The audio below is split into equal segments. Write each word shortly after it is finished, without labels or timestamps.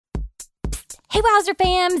Hey, Wowzer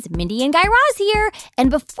fams, Mindy and Guy Raz here. And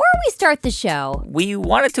before we start the show, we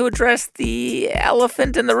wanted to address the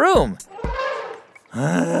elephant in the room.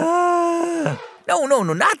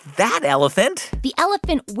 No, not that elephant. The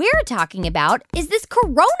elephant we're talking about is this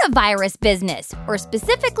coronavirus business, or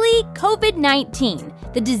specifically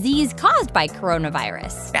COVID-19, the disease caused by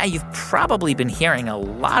coronavirus. Now, you've probably been hearing a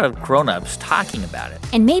lot of grown-ups talking about it.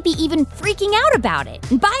 And maybe even freaking out about it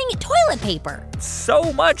and buying toilet paper.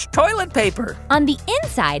 So much toilet paper. On the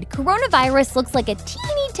inside, coronavirus looks like a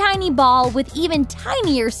teeny tiny ball with even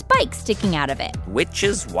tinier spikes sticking out of it. Which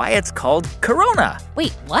is why it's called corona.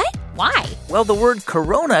 Wait, what? Why? Well, the word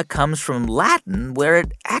corona comes from Latin, where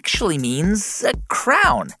it actually means a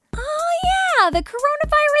crown. Oh, yeah, the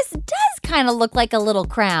coronavirus does kind of look like a little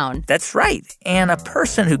crown. That's right. And a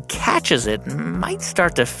person who catches it might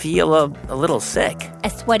start to feel a little sick. A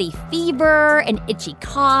sweaty fever, an itchy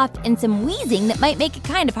cough, and some wheezing that might make it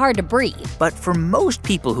kind of hard to breathe. But for most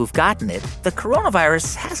people who've gotten it, the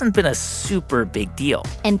coronavirus hasn't been a super big deal.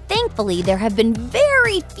 And thankfully, there have been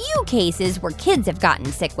very few cases where kids have gotten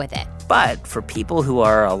sick with it. But for people who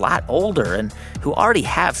are a lot older and who already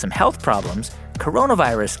have some health problems,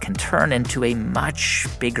 coronavirus can turn into a much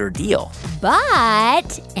bigger deal.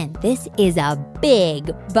 But, and this is a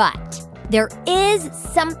big but, there is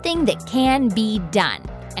something that can be done.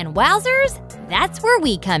 And wowzers, that's where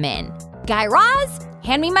we come in. Guy Raz,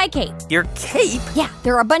 hand me my cape. Your cape? Yeah,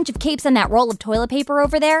 there are a bunch of capes on that roll of toilet paper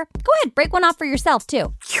over there. Go ahead, break one off for yourself,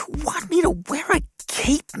 too. You want me to wear a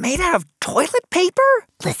cape made out of toilet paper?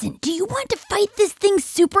 Listen, do you want to fight this thing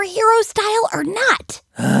superhero style or not?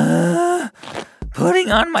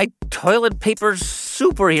 Putting on my toilet paper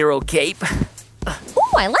superhero cape.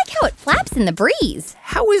 Ooh, I like how it flaps in the breeze.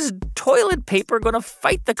 How is toilet paper going to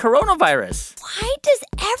fight the coronavirus? Why does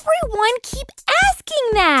everyone keep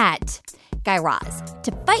asking that? Guy Raz,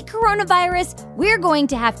 to fight coronavirus, we're going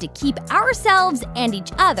to have to keep ourselves and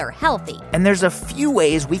each other healthy. And there's a few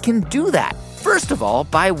ways we can do that. First of all,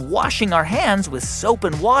 by washing our hands with soap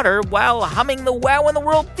and water while humming the Wow in the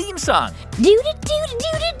World theme song.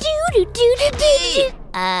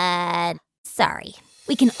 Sorry.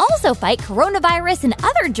 We can also fight coronavirus and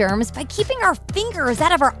other germs by keeping our fingers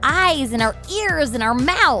out of our eyes and our ears and our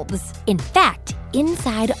mouths. In fact,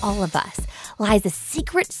 inside all of us lies a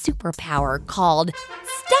secret superpower called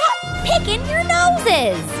Stop Picking Your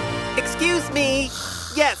Noses. Excuse me.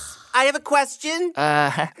 Yes, I have a question.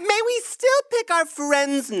 May we still pick our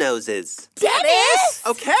friends' noses? Dennis!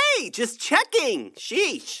 Okay, just checking.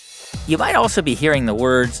 Sheesh. You might also be hearing the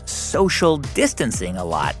words social distancing a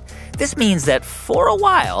lot. This means that for a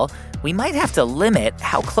while, we might have to limit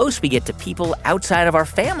how close we get to people outside of our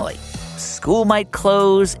family. School might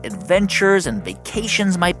close, adventures and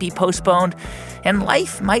vacations might be postponed, and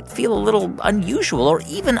life might feel a little unusual or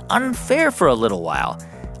even unfair for a little while.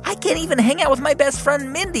 I can't even hang out with my best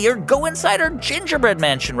friend Mindy or go inside her gingerbread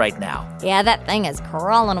mansion right now. Yeah, that thing is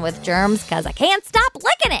crawling with germs because I can't stop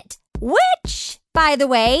licking it. Which, by the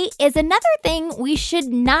way, is another thing we should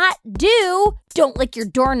not do. Don't lick your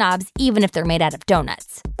doorknobs even if they're made out of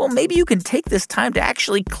donuts. Well, maybe you can take this time to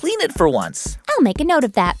actually clean it for once. I'll make a note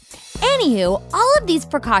of that. Anywho, all of these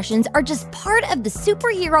precautions are just part of the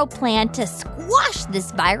superhero plan to squash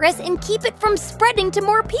this virus and keep it from spreading to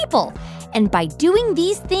more people. And by doing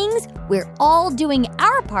these things, we're all doing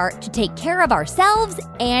our part to take care of ourselves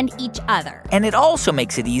and each other. And it also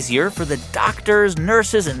makes it easier for the doctors,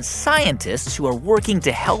 nurses, and scientists who are working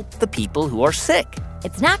to help the people who are sick.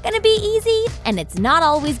 It's not going to be easy, and it's not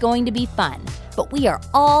always going to be fun. But we are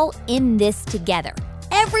all in this together.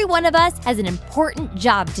 Every one of us has an important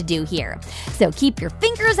job to do here. So keep your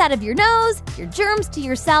fingers out of your nose, your germs to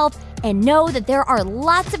yourself, and know that there are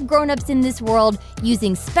lots of grown-ups in this world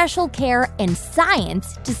using special care and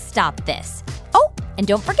science to stop this. Oh, and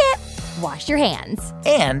don't forget, wash your hands.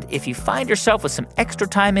 And if you find yourself with some extra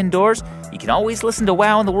time indoors, you can always listen to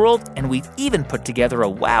Wow in the World, and we've even put together a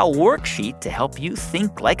Wow worksheet to help you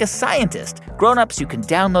think like a scientist. Grown-ups, you can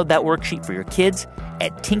download that worksheet for your kids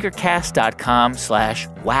at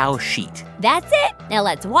tinkercast.com/wowsheet. That's it. Now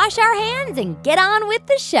let's wash our hands and get on with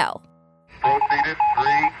the show. Proceeded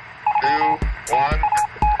 3, 2, 1,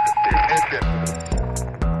 ignition.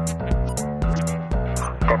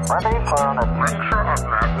 Get ready for an adventure of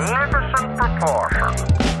magnificent proportions.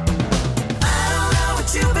 I don't know what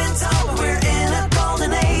you've been told, but we're in a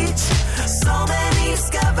golden age. So many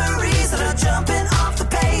discoveries that are jumping off the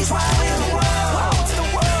page. Wow in the world.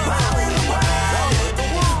 Wow in the world. Wow in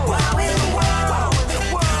the world. Wow in the world.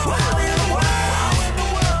 Wow in the world.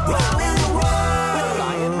 Wow in the world. With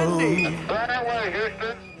Guy and Mindy. Right away,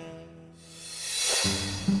 Houston.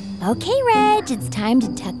 Okay, Reg, it's time to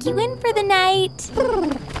tuck you in for the night.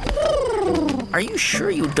 Are you sure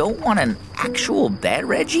you don't want an actual bed,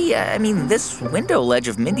 Reggie? I mean, this window ledge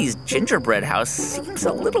of Mindy's gingerbread house seems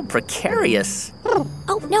a little precarious.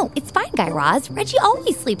 Oh, no, it's fine, Guy Raz. Reggie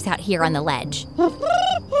always sleeps out here on the ledge.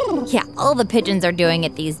 Yeah, all the pigeons are doing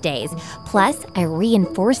it these days. Plus, I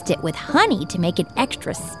reinforced it with honey to make it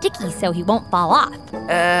extra sticky so he won't fall off.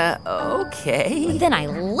 Okay. Then I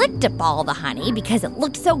licked up all the honey because it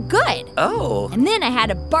looked so good. Oh. And then I had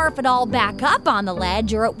to barf it all back up on the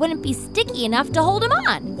ledge or it wouldn't be sticky enough to hold him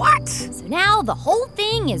on. What? So now the whole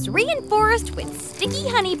thing is reinforced with sticky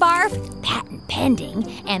honey barf, patent pending,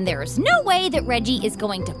 and there's no way that Reggie is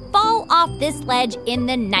going to fall off this ledge in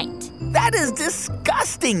the night. That is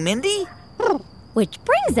disgusting, Mindy. Which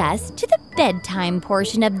brings us to the bedtime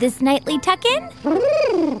portion of this nightly tuck-in.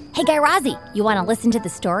 Hey, Guy Razzie, you want to listen to the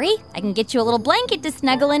story? I can get you a little blanket to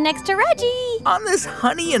snuggle in next to Reggie. On this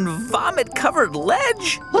honey and vomit-covered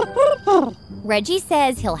ledge? Reggie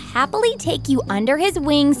says he'll happily take you under his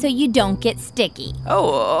wing so you don't get sticky.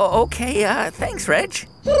 Oh, okay. Thanks, Reg.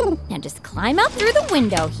 Now just climb out through the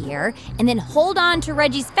window here and then hold on to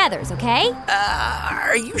Reggie's feathers, okay?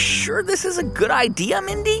 Are you sure this is a good idea,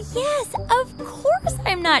 Mindy? Yes, of course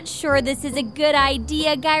I'm not sure this is a good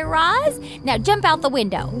idea, Guy Raz. Now jump out the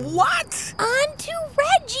window. What? Onto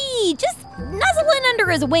Reggie. Just nuzzle in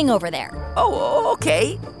under his wing over there. Oh,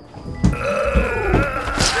 okay.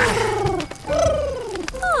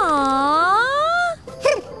 Aww.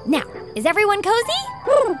 Now, is everyone cozy?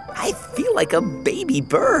 I feel like a baby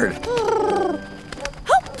bird.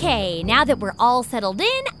 Okay, now that we're all settled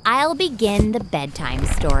in, I'll begin the bedtime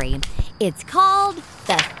story. It's called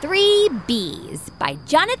The 3 Bees by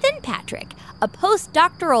Jonathan Patrick, a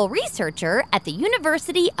postdoctoral researcher at the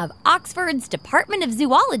University of Oxford's Department of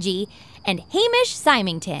Zoology, and Hamish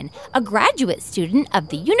Symington, a graduate student of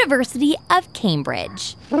the University of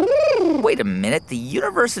Cambridge. Wait a minute, the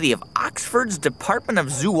University of Oxford's Department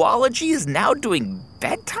of Zoology is now doing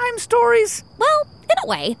bedtime stories? Well, in a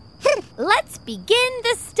way. Let's begin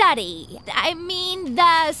the study.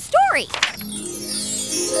 The story.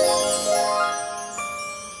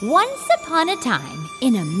 Once upon a time,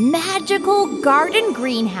 in a magical garden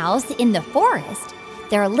greenhouse in the forest,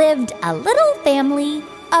 there lived a little family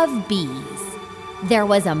of bees. There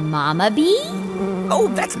was a mama bee. Oh,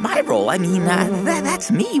 that's my role. That's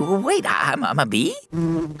me. Wait, I'm a bee?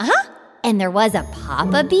 Uh-huh. And there was a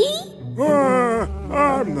papa bee.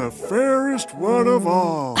 I'm the fairest one of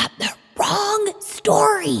all. The wrong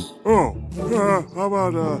story. Oh, how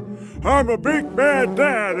about, I'm a big bad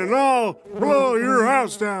dad and I'll blow your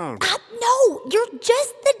house down. No, you're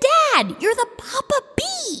just the dad. You're the papa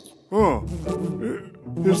bee. Oh,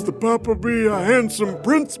 is the Papa Bee a handsome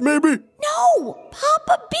prince, maybe? No,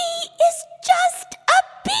 Papa Bee is just a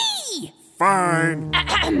bee. Fine.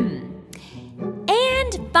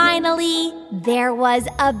 And finally, there was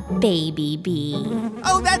a baby bee.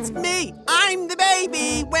 Oh, that's me. I'm the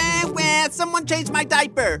baby. Where? Someone changed my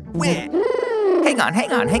diaper. Where? Hang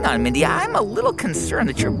on, Mindy. I'm a little concerned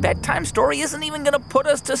that your bedtime story isn't even going to put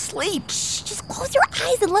us to sleep. Shh, just close your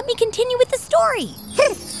eyes and let me continue with the story.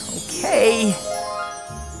 Okay.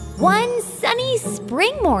 One sunny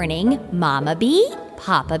spring morning, Mama Bee,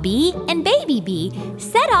 Papa Bee, and Baby Bee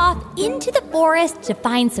set off into the forest to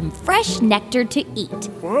find some fresh nectar to eat.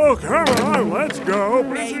 Well, come on, let's go.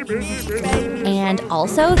 Busy. And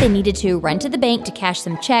also, they needed to run to the bank to cash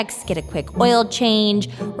some checks, get a quick oil change,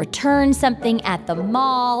 return something at the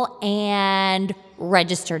mall, and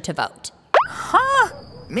register to vote. Huh?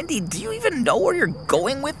 Mindy, do you even know where you're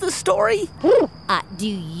going with the story? Do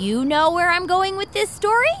you know where I'm going with this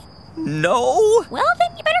story? No. Well,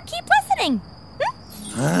 then you better keep listening.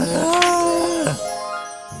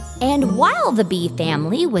 And while the bee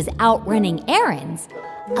family was out running errands,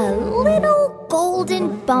 a little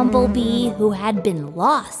golden bumblebee who had been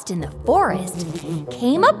lost in the forest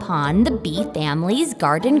came upon the bee family's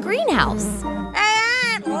garden greenhouse.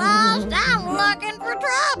 I ain't lost, I'm looking for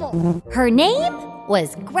trouble. Her name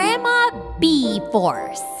was Gramma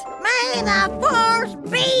BEE-Force. May the force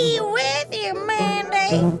be with you,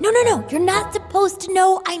 Mindy. No. You're not supposed to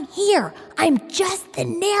know I'm here. I'm just the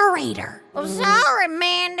narrator. Well, sorry,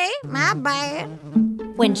 Mindy. My bad.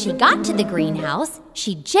 When she got to the greenhouse,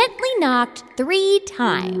 she gently knocked 3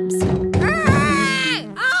 times. Hey,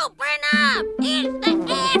 open up. It's the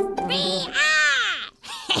FBI.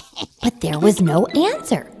 But there was no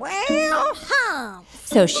answer. Well,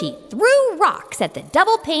 So she threw rocks at the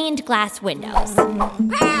double-paned glass windows.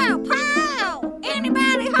 Pow, pow.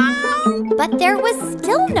 Anybody home? But there was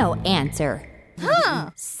still no answer.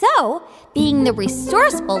 So, being the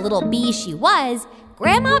resourceful little bee she was,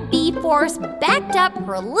 Gramma BEE-Force backed up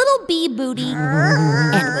her little bee booty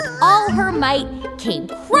and with all her might came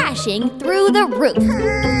crashing through the roof,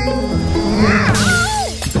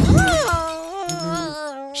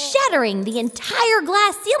 shattering the entire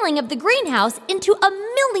glass ceiling of the greenhouse into a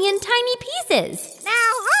million tiny pieces.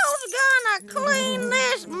 Now who's gonna clean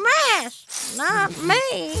this mess? Not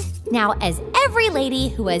me. Now, as every lady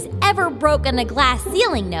who has ever broken a glass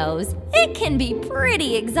ceiling knows, it can be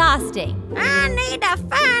pretty exhausting. I need to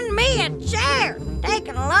find me a chair. Take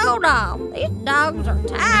a load off. These dogs are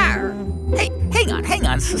tired. Hey, hang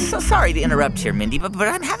on. So sorry to interrupt here, Mindy, but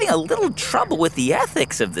I'm having a little trouble with the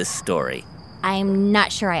ethics of this story. I'm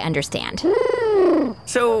not sure I understand.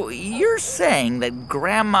 So you're saying that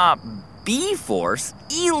Gramma BEE-Force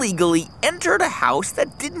illegally entered a house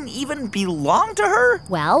that didn't even belong to her?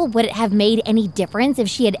 Well, would it have made any difference if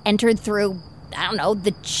she had entered through, I don't know,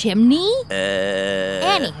 the chimney?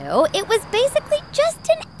 Anywho, it was basically just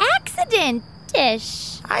an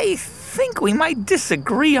accident-ish. I think we might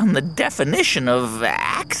disagree on the definition of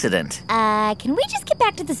accident. Can we just get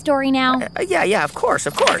back to the story now? Yeah, of course.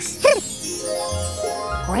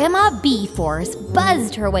 Gramma BEE-Force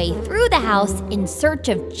buzzed her way through the house in search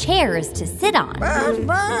of chairs to sit on. Buzz,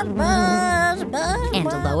 buzz, buzz, buzz. And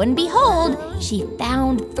lo and behold, she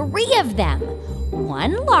found 3 of them.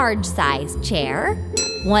 1 large-sized chair,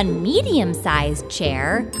 1 medium-sized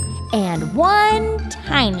chair, and 1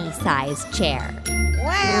 tiny-sized chair.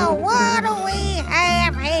 Well, what do we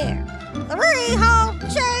have here? 3 whole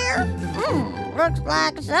chairs? Looks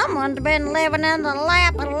like someone's been living in the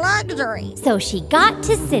lap of luxury. So she got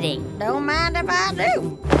to sitting. Don't mind if I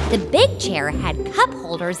do. The big chair had cup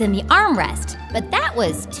holders in the armrest, but that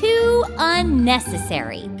was too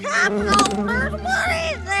unnecessary. Cup holders? What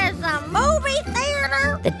is this, a movie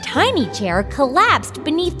theater? The tiny chair collapsed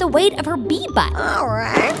beneath the weight of her bee butt. All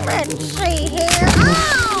right, let's see here.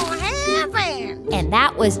 Oh, heaven! And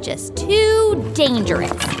that was just too dangerous.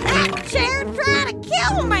 That chair tried to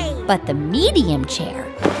kill me. But the medium chair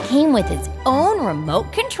came with its own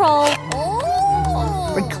remote control,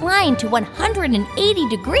 reclined to 180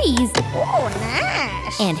 degrees,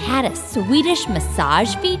 Nice. and had a Swedish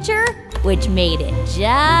massage feature, which made it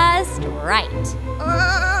just right.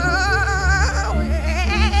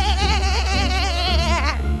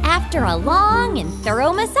 After a long and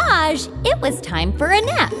thorough massage, it was time for a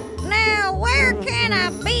nap. Now, where can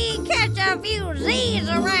a bee catch a few Z's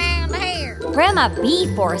around here? Gramma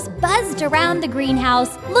BEE-Force buzzed around the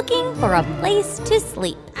greenhouse looking for a place to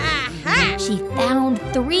sleep. Aha! She found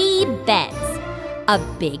 3 beds. A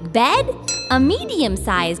big bed, a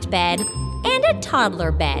medium-sized bed, and a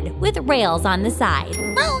toddler bed with rails on the side.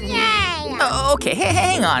 Booyah! Okay,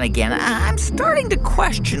 hang on again. I'm starting to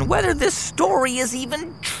question whether this story is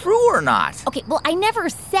even true or not. Okay, well, I never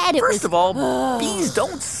said it was... First of all, bees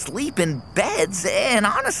don't sleep in beds, and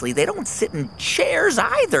honestly, they don't sit in chairs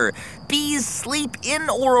either. Bees sleep in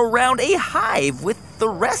or around a hive with the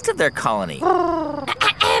rest of their colony.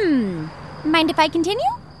 Mind if I continue?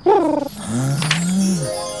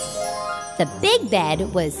 The big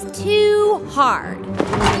bed was too hard.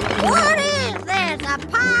 What is this, a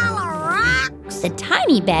pile of rocks? The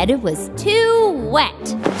tiny bed was too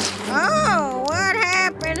wet. Oh, what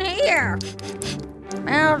happened here?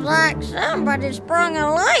 Smells like somebody sprung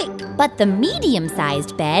a leak. But the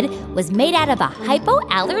medium-sized bed was made out of a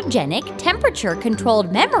hypoallergenic,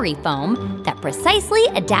 temperature-controlled memory foam that precisely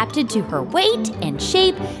adapted to her weight and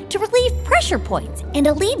shape to relieve pressure points and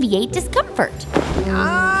alleviate discomfort.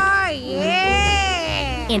 Oh,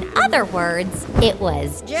 yeah. In other words, it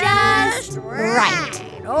was just right.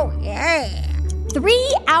 Oh, yeah.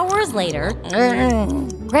 3 hours later,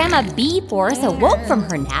 Gramma BEE-Force awoke from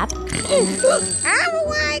her nap, I'm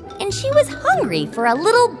awake. and she was hungry for a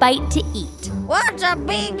little bite to eat. What's a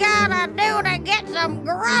bee gotta do to get some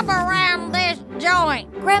grub around this joint?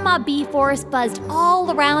 Gramma BEE-Force buzzed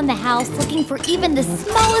all around the house looking for even the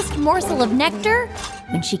smallest morsel of nectar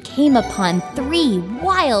when she came upon 3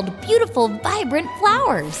 wild, beautiful, vibrant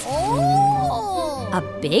flowers. Oh. A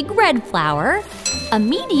big red flower, a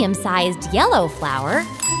medium-sized yellow flower,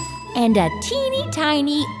 and a teeny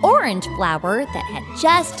tiny orange flower that had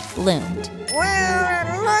just bloomed. Well,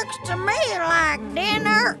 it looks to me like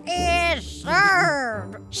dinner is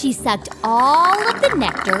served. She sucked all of the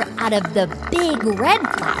nectar out of the big red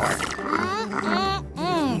flower.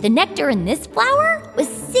 The nectar in this flower was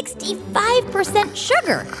 65%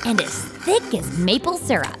 sugar and as thick as maple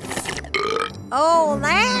syrup. Oh,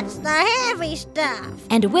 that's the heavy stuff.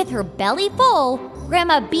 And with her belly full,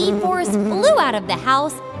 Gramma BEE-Force flew out of the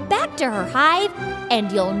house, back to her hive, and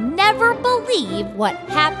you'll never believe what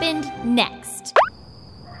happened next.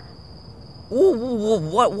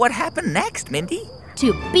 What happened next, Mindy?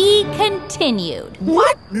 To be continued.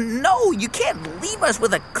 What? No, you can't leave us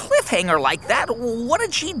with a cliffhanger like that. What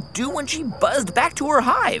did she do when she buzzed back to her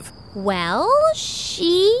hive? Well,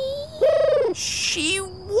 she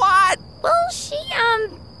what? Well, she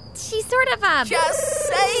sort of, Just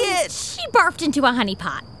say it! She barfed into a honey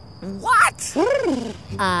pot. What?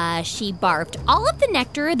 She barfed all of the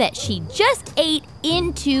nectar that she just ate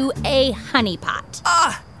into a honey pot.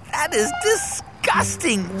 That is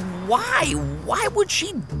disgusting. Why? Why would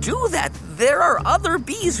she do that? There are other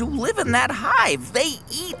bees who live in that hive. They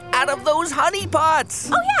eat out of those honey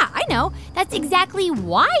pots. Oh, yeah, I know. That's exactly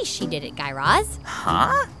why she did it, Guy Raz.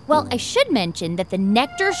 Huh? Well, I should mention that the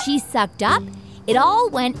nectar she sucked up, it all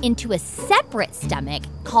went into a separate stomach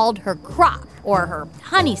called her crop, or her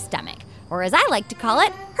honey stomach, or as I like to call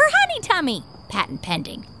it, her honey tummy. Patent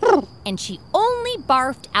pending. And she only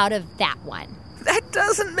barfed out of that one. That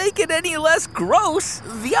doesn't make it any less gross.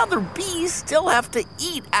 The other bees still have to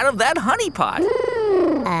eat out of that honey pot.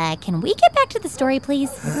 Can we get back to the story, please?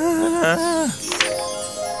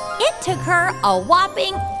 It took her a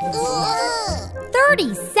whopping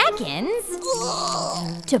 30 seconds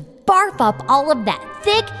to barf up all of that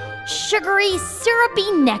thick, sugary,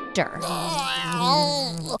 syrupy nectar.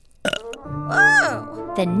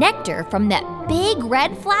 The nectar from that big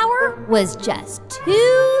red flower was just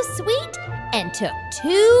too sweet and took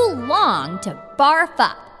too long to barf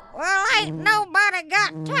up. Well, ain't nobody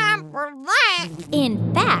got time for that.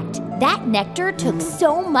 In fact, that nectar took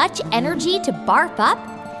so much energy to barf up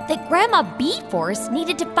that Gramma BEE-Force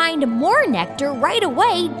needed to find more nectar right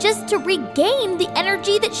away just to regain the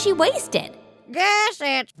energy that she wasted. Guess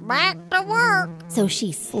it's back to work. So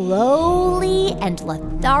she slowly and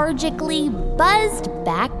lethargically buzzed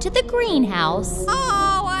back to the greenhouse.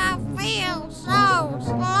 Oh, I feel so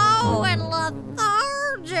slow and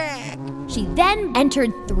lethargic. She then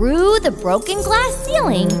entered through the broken glass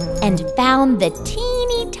ceiling and found the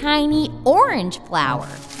teeny tiny orange flower.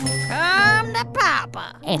 Come to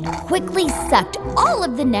Papa. And quickly sucked all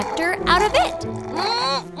of the nectar out of it.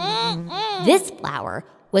 This flower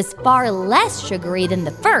was far less sugary than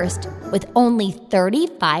the first, with only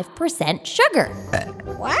 35% sugar.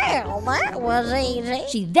 Well, that was easy.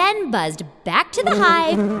 She then buzzed back to the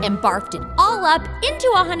hive and barfed it all up into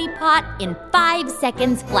a honey pot in 5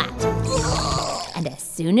 seconds flat. And as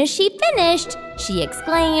soon as she finished, she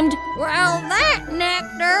exclaimed, Well, that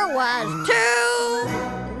nectar was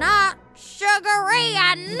too not sugary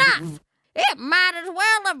enough. It might as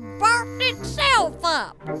well have barfed itself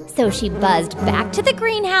up. So she buzzed back to the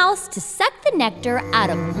greenhouse to suck the nectar out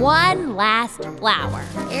of one last flower.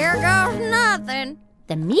 Here goes nothing.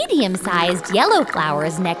 The medium-sized yellow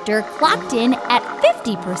flower's nectar clocked in at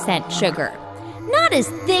 50% sugar. Not as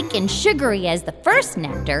thick and sugary as the first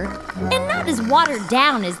nectar, and not as watered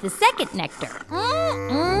down as the second nectar.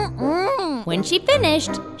 When she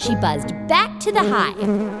finished, she buzzed back to the hive.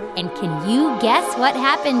 And can you guess what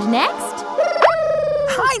happened next?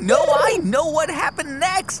 I know what happened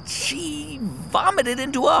next. She vomited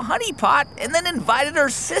into a honey pot and then invited her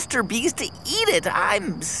sister bees to eat it.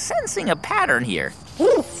 I'm sensing a pattern here.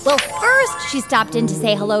 Well, first she stopped in to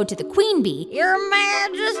say hello to the queen bee. Your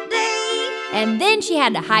Majesty. And then she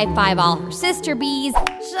had to high-five all her sister bees.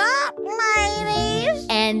 Sup, ladies?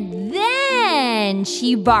 And then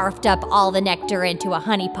she barfed up all the nectar into a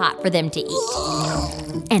honey pot for them to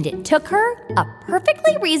eat. And it took her a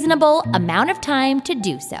perfectly reasonable amount of time to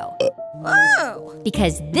do so. Oh.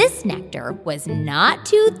 Because this nectar was not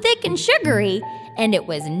too thick and sugary, and it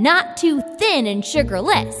was not too thin and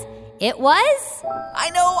sugarless. It was... I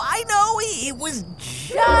know. It was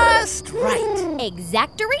just right.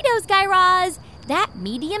 Exactoritos, Guy Raz. That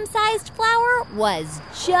medium-sized flower was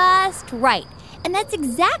just right. And that's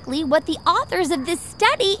exactly what the authors of this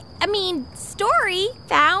story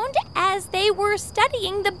found as they were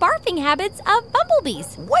studying the barfing habits of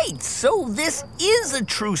bumblebees. Wait, so this is a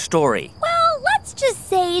true story? Well, let's just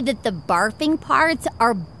say that the barfing parts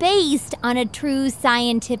are based on a true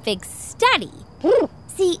scientific study.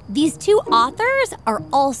 See, these two authors are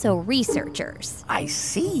also researchers. I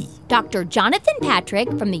see. Dr. Jonathan Patrick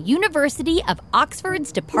from the University of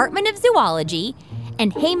Oxford's Department of Zoology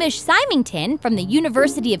and Hamish Symington from the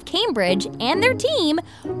University of Cambridge and their team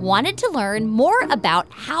wanted to learn more about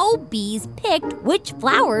how bees picked which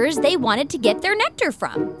flowers they wanted to get their nectar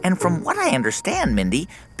from. And from what I understand, Mindy,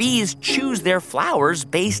 bees choose their flowers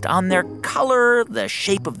based on their color, the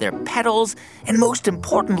shape of their petals, and most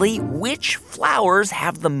importantly, which flowers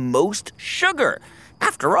have the most sugar.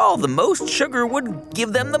 After all, the most sugar would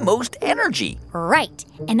give them the most energy. Right.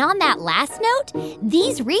 And on that last note,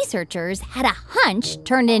 these researchers had a hunch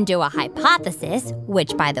turned into a hypothesis,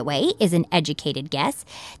 which, by the way, is an educated guess,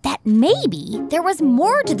 that maybe there was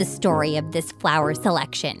more to the story of this flower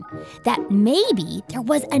selection. That maybe there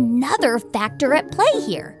was another factor at play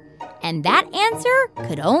here. And that answer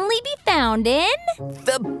could only be found in...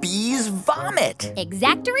 the bee's vomit.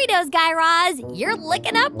 Exactoritos, Guy Raz. You're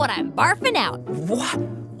licking up what I'm barfing out. What?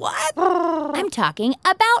 I'm talking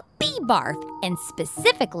about bee barf, and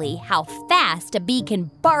specifically how fast a bee can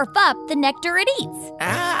barf up the nectar it eats.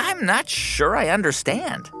 I'm not sure I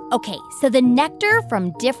understand. Okay, so the nectar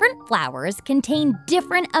from different flowers contain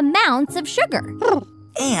different amounts of sugar.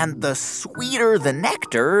 And the sweeter the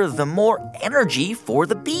nectar, the more energy for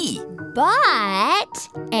the bee. But,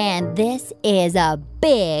 and this is a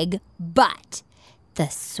big but, the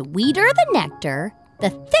sweeter the nectar, the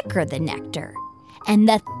thicker the nectar. And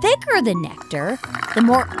the thicker the nectar, the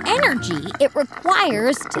more energy it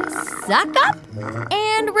requires to suck up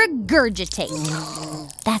and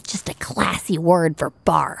regurgitate. That's just a classy word for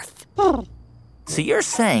barf. So you're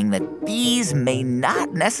saying that bees may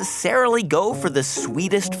not necessarily go for the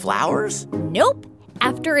sweetest flowers? Nope.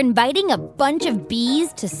 After inviting a bunch of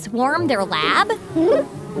bees to swarm their lab.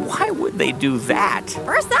 Why would they do that?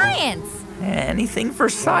 For science. Anything for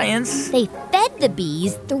science. They fed the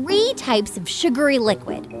bees 3 types of sugary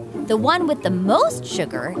liquid. The one with the most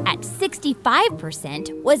sugar, at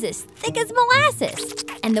 65%, was as thick as molasses.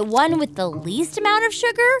 And the one with the least amount of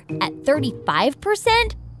sugar, at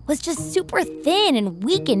 35%, was just super thin and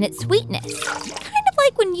weak in its sweetness. Kind of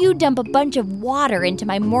like when you dump a bunch of water into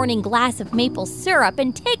my morning glass of maple syrup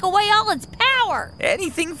and take away all its power.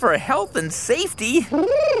 Anything for health and safety.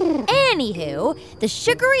 Anywho, the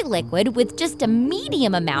sugary liquid with just a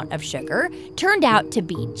medium amount of sugar turned out to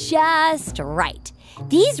be just right.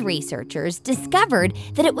 These researchers discovered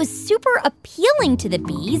that it was super appealing to the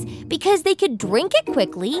bees because they could drink it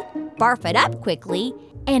quickly, barf it up quickly,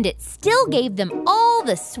 and it still gave them all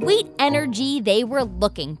the sweet energy they were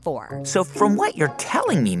looking for. So from what you're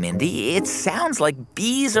telling me, Mindy, it sounds like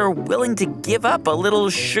bees are willing to give up a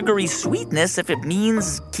little sugary sweetness if it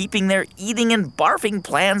means keeping their eating and barfing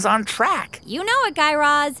plans on track. You know it, Guy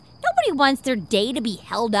Raz. Nobody wants their day to be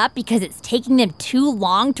held up because it's taking them too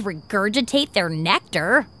long to regurgitate their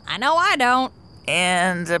nectar. I know I don't.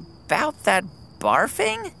 And about that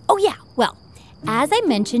barfing? Oh, yeah. Well, as I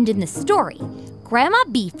mentioned in the story, Gramma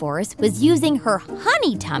BEE-Force was using her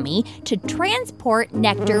honey tummy to transport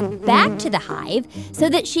nectar back to the hive so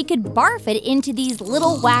that she could barf it into these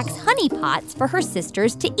little wax honey pots for her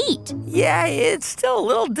sisters to eat. Yeah, it's still a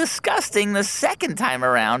little disgusting the second time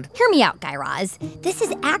around. Hear me out, Guy Raz. This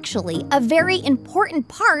is actually a very important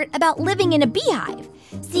part about living in a beehive.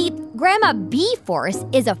 See, Gramma BEE-Force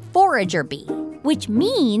is a forager bee, which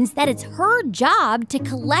means that it's her job to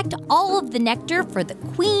collect all of the nectar for the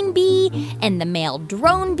queen bee and the male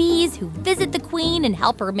drone bees who visit the queen and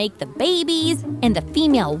help her make the babies, and the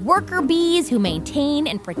female worker bees who maintain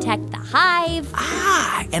and protect the hive.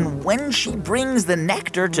 And when she brings the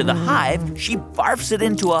nectar to the hive, she barfs it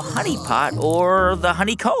into a honey pot or the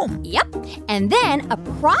honeycomb. Yep. And then a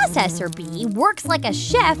processor bee works like a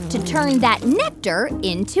chef to turn that nectar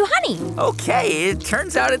into honey. Okay, it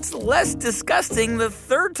turns out it's less disgusting the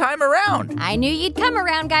third time around. I knew you'd come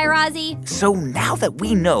around, Guy Razzie. So now that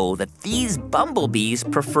we know that these bumblebees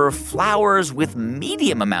prefer flowers with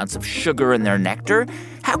medium amounts of sugar in their nectar,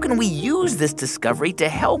 how can we use this discovery to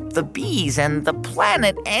help the bees and the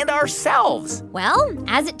planet and ourselves? Well,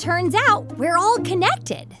 as it turns out, we're all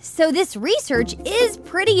connected. So this research is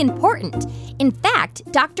pretty important. In fact,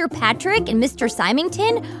 Dr. Patrick and Mr.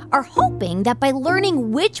 Symington are hoping that by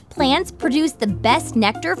learning which plants produce the best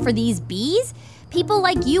nectar for these bees, people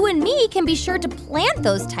like you and me can be sure to plant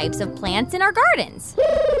those types of plants in our gardens.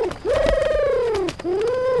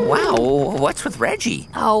 Wow, what's with Reggie?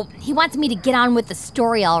 Oh, he wants me to get on with the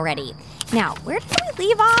story already. Now, where did we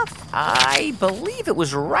leave off? I believe it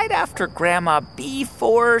was right after Gramma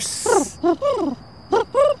BEE-Force.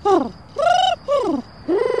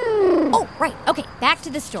 Oh, right. Okay, back to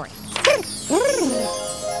the story.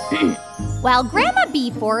 While Gramma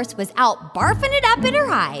BEE-Force was out barfing it up in her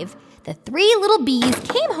hive, the 3 little bees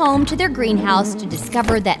came home to their greenhouse to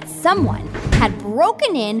discover that someone had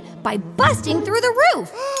broken in by busting through the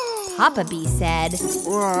roof. Papa Bee said,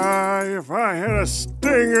 Why, if I had a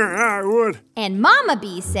stinger, I would. And Mama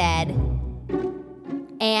Bee said,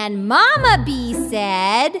 and Mama Bee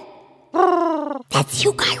said, that's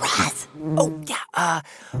you, Guy Raz. Oh, yeah,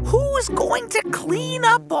 who's going to clean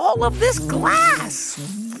up all of this glass?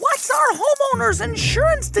 What's our homeowner's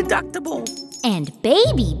insurance deductible? And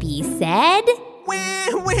Baby Bee said...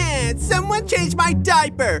 Wah, someone changed my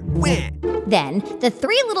diaper. Wah. Then the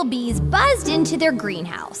 3 little bees buzzed into their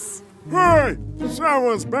greenhouse. Hey,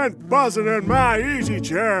 someone's been buzzing in my easy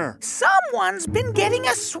chair. Someone's been getting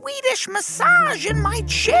a Swedish massage in my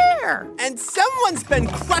chair. And someone's been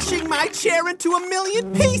crushing my chair into a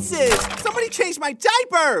million pieces. Somebody changed my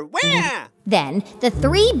diaper. Wah. Then the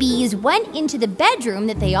 3 bees went into the bedroom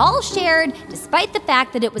that they all shared, despite the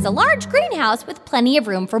fact that it was a large greenhouse with plenty of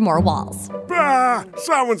room for more walls. Bah!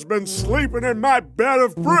 Someone's been sleeping in my bed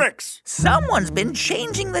of bricks. Someone's been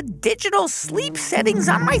changing the digital sleep settings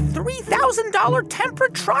on my $3,000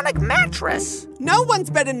 Temperatronic mattress. No one's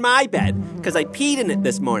been in my bed because I peed in it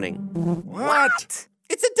this morning. What?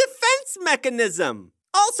 It's a defense mechanism.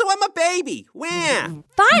 Also, I'm a baby. Wah.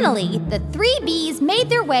 Finally, the 3 bees made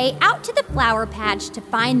their way out to the flower patch to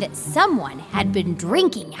find that someone had been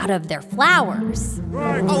drinking out of their flowers.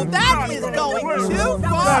 Oh, that is going too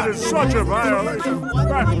far. That is such a violation.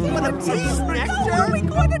 What a taste, nectar. What are we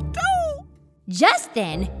going to do? Just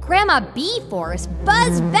then, Gramma BEE-Force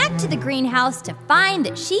buzzed back to the greenhouse to find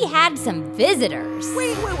that she had some visitors.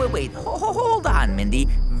 Wait. Hold on, Mindy.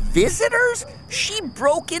 Visitors? She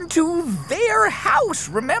broke into their house,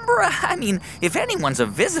 remember? I mean, if anyone's a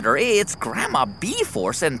visitor, it's Gramma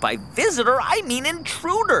BEE-Force, and by visitor, I mean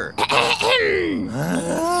intruder.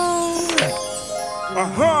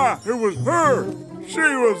 Aha! It was her! She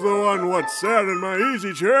was the one what sat in my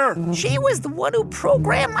easy chair. She was the one who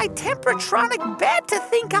programmed my Temperatronic bed to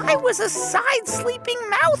think I was a side-sleeping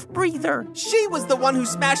mouth breather. She was the one who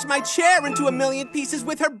smashed my chair into a million pieces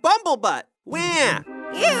with her bumblebutt. Wah.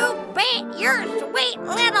 You bet your sweet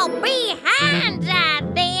little behinds I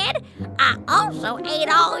did. I also ate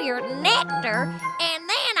all your nectar, and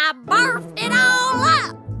then I barfed it all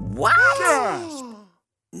up. What? Gasp!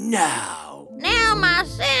 No. Now my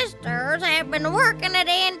sisters have been working it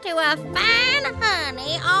into a fine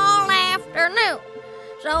honey all afternoon.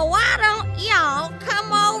 So why don't y'all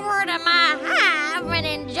come over to my hive and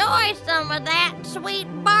enjoy some of that sweet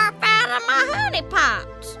barf out of my honey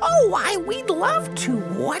pots? Oh, we'd love to.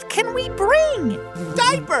 What can we bring?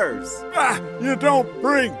 Diapers. You don't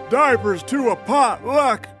bring diapers to a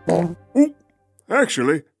potluck. Oop.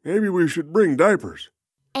 Actually, maybe we should bring diapers.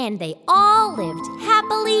 And they all lived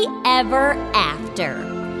happily ever after,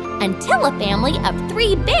 until a family of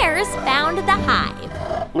 3 bears found the hive.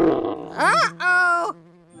 Uh-oh.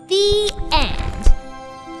 The end.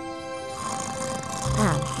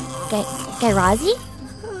 Guy Razzie?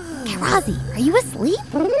 Guy Razzie, are you asleep?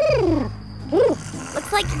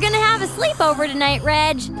 Looks like you're gonna have a sleepover tonight,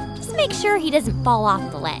 Reg. Just make sure he doesn't fall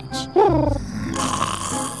off the ledge.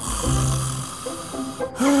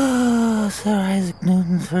 Sir Isaac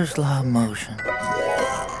Newton's first law of motion.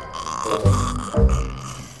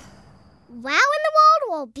 Wow in the World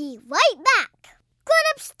will be right back.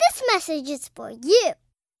 Grown-ups, this message is for you.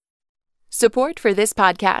 Support for this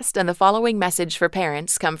podcast and the following message for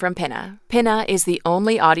parents come from Pinna. Pinna is the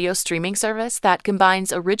only audio streaming service that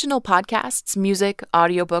combines original podcasts, music,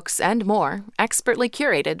 audiobooks, and more, expertly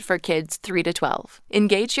curated for kids 3 to 12.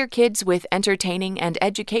 Engage your kids with entertaining and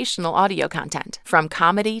educational audio content, from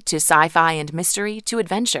comedy to sci-fi and mystery to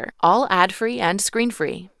adventure, all ad-free and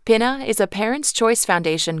screen-free. Pinna is a Parents' Choice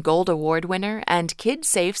Foundation Gold Award winner and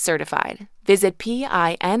Kid-Safe certified. Visit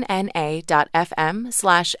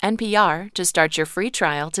pinna.fm/NPR to start your free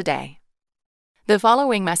trial today. The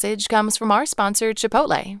following message comes from our sponsor,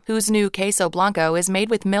 Chipotle, whose new Queso Blanco is made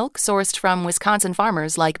with milk sourced from Wisconsin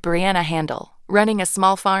farmers like Brianna Handel. Running a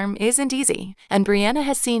small farm isn't easy, and Brianna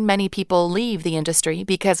has seen many people leave the industry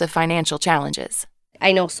because of financial challenges.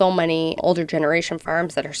 I know so many older generation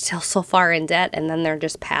farms that are still so far in debt, and then they're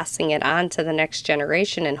just passing it on to the next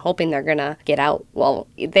generation and hoping they're going to get out. Well,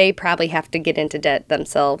 they probably have to get into debt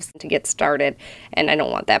themselves to get started, and I don't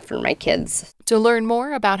want that for my kids. To learn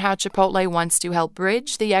more about how Chipotle wants to help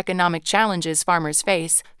bridge the economic challenges farmers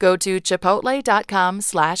face, go to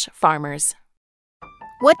chipotle.com/farmers.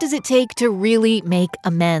 What does it take to really make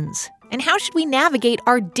amends? And how should we navigate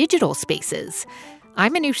our digital spaces?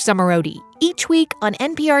 I'm Anoush Samarodi. Each week on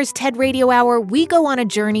NPR's TED Radio Hour, we go on a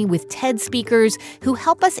journey with TED speakers who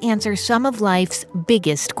help us answer some of life's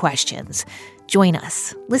biggest questions. Join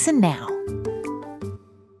us. Listen now.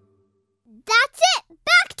 That's it.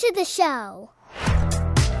 Back to the show.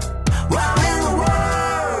 Wow in the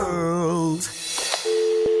world.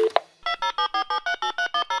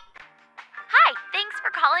 Hi, thanks for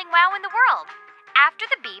calling Wow in the World. After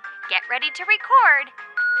the beep, get ready to record.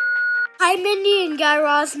 Hi, Mindy and Guy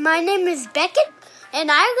Raz. My name is Beckett. and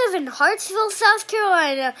I live in Hartsville, South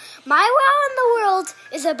Carolina. My wow in the world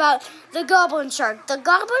is about the goblin shark. The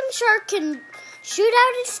goblin shark can shoot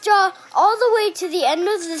out its jaw all the way to the end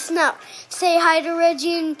of the snout. Say hi to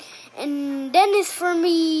Reggie and Dennis for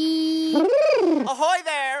me. Ahoy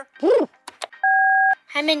there!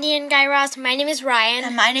 Hi, Mindy and Guy Raz. My name is Ryan.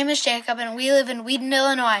 And my name is Jacob, and we live in Wheaton,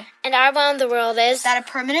 Illinois. And our wow in the world is that a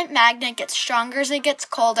permanent magnet gets stronger as it gets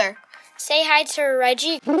colder. Say hi to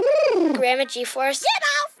Reggie, Gramma BEE-Force. Get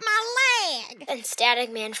off my leg! And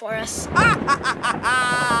Static Man for us.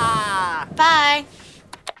 Bye.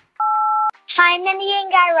 Hi, Mindy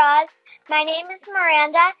and Guy Raz. My name is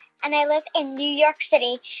Miranda, and I live in New York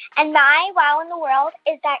City. And my wow in the world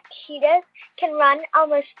is that cheetahs can run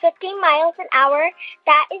almost 50 miles an hour.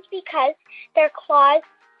 That is because their claws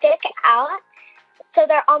stick out, so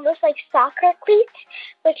they're almost like soccer cleats,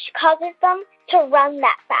 which causes them to run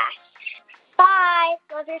that fast. Bye.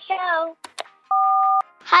 Love your show.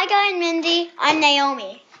 Hi, Guy and Mindy. I'm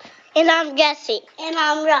Naomi. And I'm Jesse. And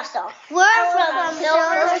I'm Russell. We're from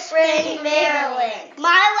Silver Spring, Maryland.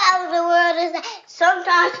 My wow in the world is that some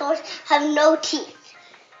dinosaurs have no teeth.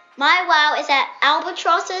 My wow is that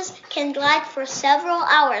albatrosses can glide for several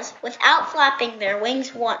hours without flapping their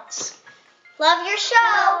wings once. Love your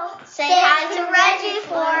show. Say hi to Reggie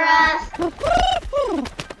for us.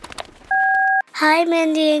 Hi,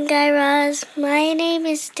 Mindy and Guy Raz. My name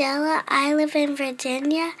is Stella. I live in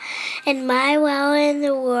Virginia. And my wow in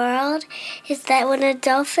the world is that when a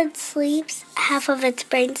dolphin sleeps, half of its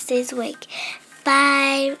brain stays awake.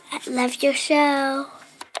 Bye. I love your show.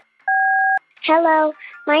 Hello,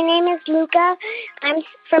 my name is Luca. I'm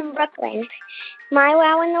from Brooklyn. My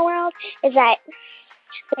wow in the world is that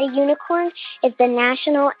the unicorn is the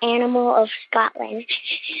national animal of Scotland.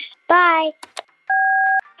 Bye.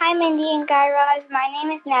 Hi, Mindy and Guy Raz. My name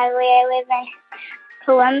is Natalie. I live in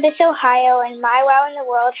Columbus, Ohio, and my wow in the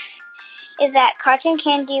world is that cotton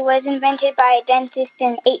candy was invented by a dentist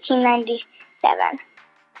in 1897.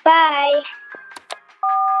 Bye.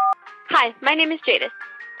 Hi, my name is Jadis.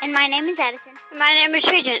 And my name is Addison. And my name is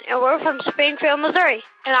Regent, and we're from Springfield, Missouri.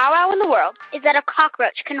 And our wow in the world is that a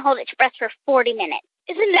cockroach can hold its breath for 40 minutes.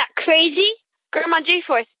 Isn't that crazy? Grandma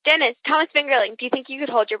BEE-Force, Dennis, Thomas Van Grilling, do you think you could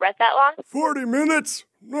hold your breath that long? 40 minutes?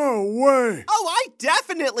 No way. Oh, I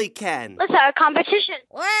definitely can. Let's have a competition.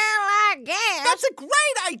 Well, I guess. That's a great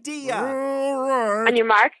idea. All right. On your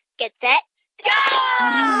mark, get set, go!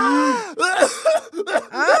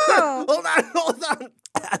 Oh. Hold on.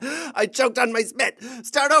 I choked on my spit.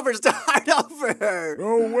 Start over.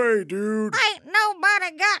 No way, dude. Ain't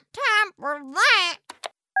nobody got time for that.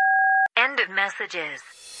 End of messages.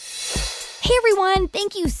 Hey everyone,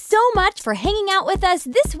 thank you so much for hanging out with us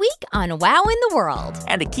this week on Wow in the World.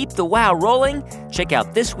 And to keep the wow rolling, check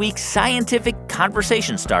out this week's scientific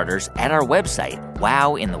conversation starters at our website,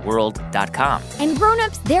 wowintheworld.com. And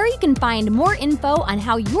grown-ups, there you can find more info on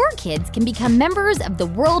how your kids can become members of the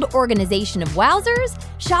World Organization of Wowzers,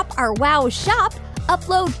 shop our Wow shop,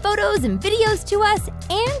 upload photos and videos to us,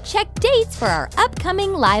 and check dates for our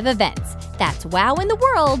upcoming live events. That's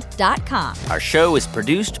wowintheworld.com. Our show is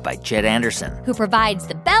produced by Jed Anderson, who provides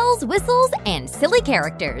the bells, whistles, and silly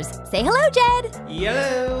characters. Say hello, Jed.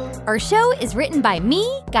 Hello. Our show is written by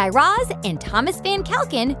me, Guy Raz, and Thomas Van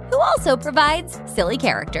Kalken, who also provides silly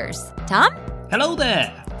characters. Tom? Hello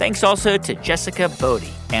there. Thanks also to Jessica Bodie,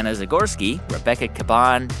 Anna Zagorski, Rebecca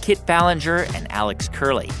Caban, Kit Ballinger, and Alex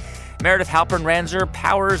Curley. Meredith Halpern-Ranzer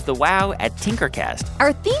powers the wow at Tinkercast.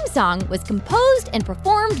 Our theme song was composed and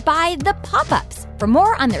performed by The Pop-Ups. For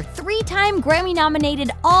more on their 3-time Grammy-nominated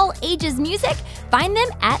all-ages music, find them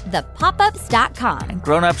at thepopups.com. And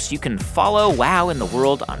grown-ups, you can follow Wow in the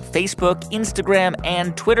World on Facebook, Instagram,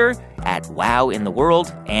 and Twitter at Wow in the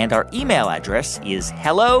World. And our email address is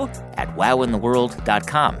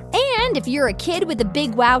hello@wowintheworld.com. And if you're a kid with a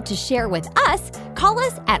big wow to share with us, call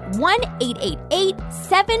us at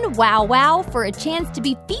 1-888-7-WOW-WOW for a chance to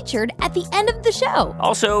be featured at the end of the show.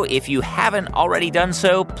 Also, if you haven't already done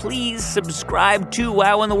so, please subscribe to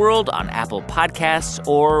Wow in the World on Apple Podcasts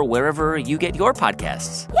or wherever you get your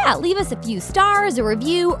podcasts. Yeah, leave us a few stars, a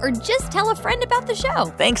review, or just tell a friend about the show.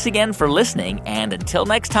 Thanks again for listening, and until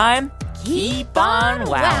next time, keep on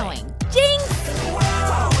wowing. Jinx!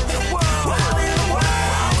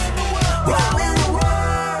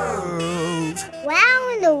 Wow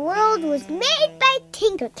in the World was made by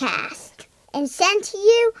Tinkercast and sent to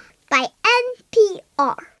you by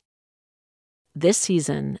NPR. This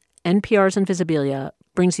season, NPR's Invisibilia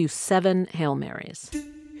brings you 7 Hail Marys.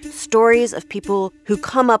 Stories of people who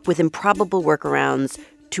come up with improbable workarounds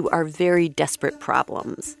to our very desperate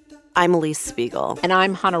problems. I'm Elise Spiegel. And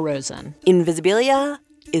I'm Hannah Rosen. Invisibilia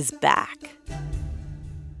is back.